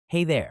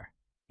Hey there!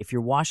 If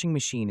your washing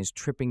machine is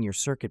tripping your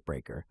circuit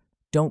breaker,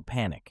 don't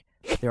panic.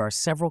 There are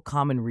several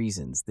common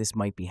reasons this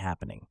might be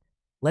happening.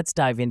 Let's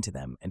dive into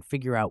them and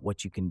figure out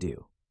what you can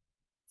do.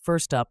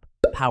 First up,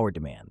 power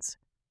demands.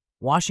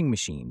 Washing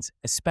machines,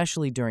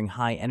 especially during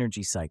high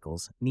energy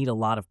cycles, need a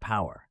lot of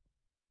power.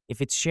 If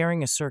it's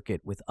sharing a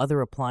circuit with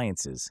other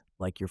appliances,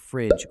 like your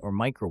fridge or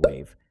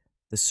microwave,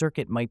 the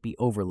circuit might be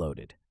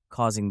overloaded,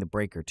 causing the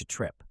breaker to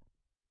trip.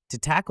 To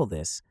tackle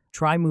this,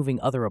 try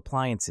moving other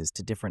appliances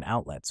to different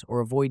outlets or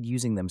avoid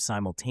using them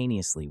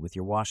simultaneously with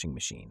your washing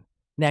machine.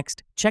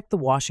 Next, check the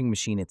washing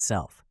machine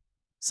itself.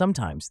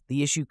 Sometimes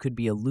the issue could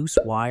be a loose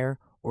wire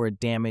or a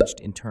damaged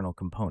internal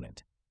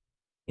component.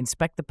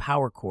 Inspect the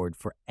power cord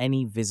for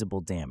any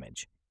visible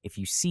damage. If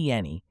you see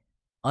any,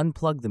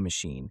 unplug the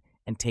machine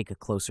and take a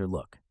closer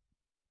look.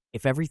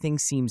 If everything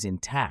seems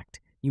intact,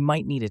 you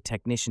might need a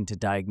technician to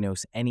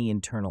diagnose any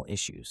internal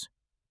issues.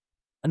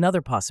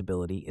 Another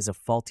possibility is a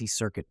faulty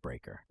circuit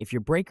breaker. If your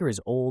breaker is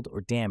old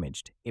or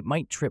damaged, it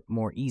might trip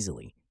more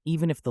easily,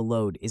 even if the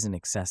load isn't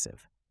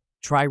excessive.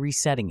 Try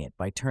resetting it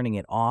by turning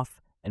it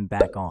off and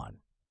back on.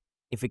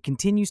 If it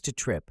continues to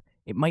trip,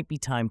 it might be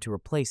time to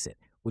replace it,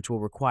 which will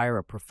require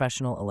a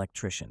professional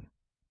electrician.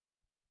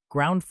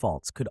 Ground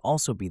faults could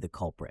also be the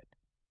culprit.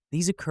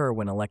 These occur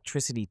when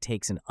electricity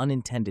takes an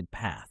unintended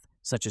path,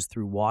 such as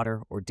through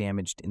water or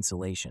damaged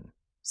insulation.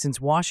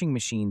 Since washing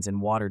machines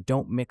and water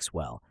don't mix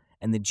well,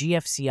 and the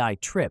GFCI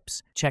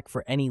trips, check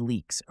for any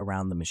leaks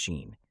around the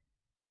machine.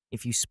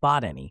 If you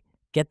spot any,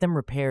 get them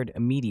repaired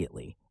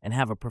immediately and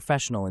have a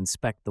professional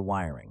inspect the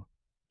wiring.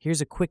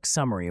 Here's a quick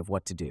summary of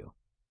what to do.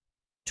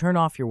 Turn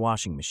off your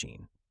washing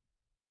machine.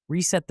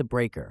 Reset the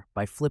breaker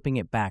by flipping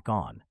it back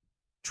on.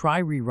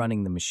 Try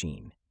rerunning the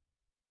machine.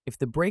 If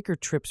the breaker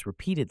trips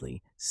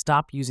repeatedly,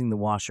 stop using the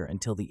washer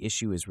until the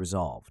issue is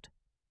resolved.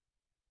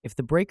 If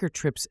the breaker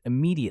trips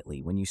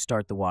immediately when you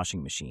start the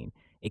washing machine,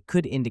 it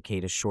could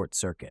indicate a short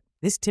circuit.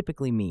 This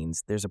typically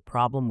means there's a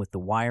problem with the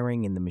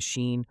wiring in the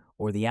machine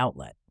or the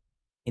outlet.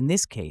 In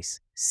this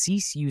case,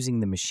 cease using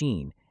the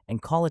machine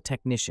and call a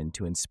technician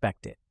to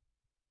inspect it.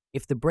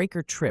 If the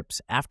breaker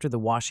trips after the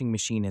washing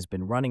machine has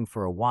been running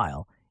for a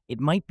while, it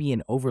might be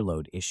an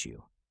overload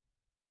issue.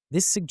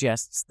 This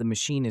suggests the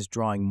machine is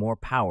drawing more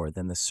power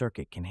than the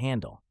circuit can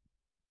handle.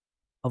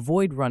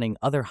 Avoid running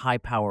other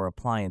high-power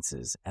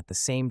appliances at the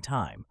same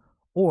time,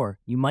 or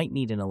you might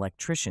need an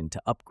electrician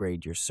to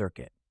upgrade your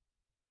circuit.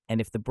 And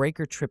if the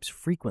breaker trips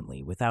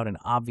frequently without an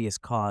obvious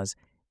cause,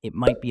 it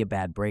might be a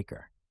bad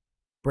breaker.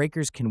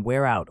 Breakers can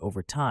wear out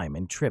over time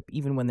and trip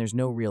even when there's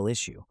no real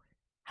issue.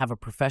 Have a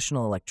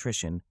professional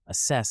electrician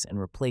assess and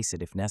replace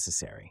it if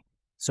necessary.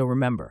 So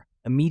remember,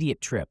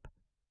 immediate trip,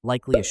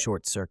 likely a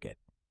short circuit.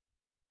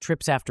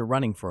 Trips after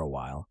running for a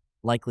while,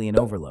 likely an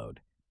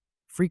overload.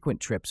 Frequent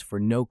trips for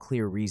no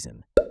clear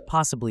reason,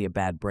 possibly a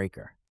bad breaker.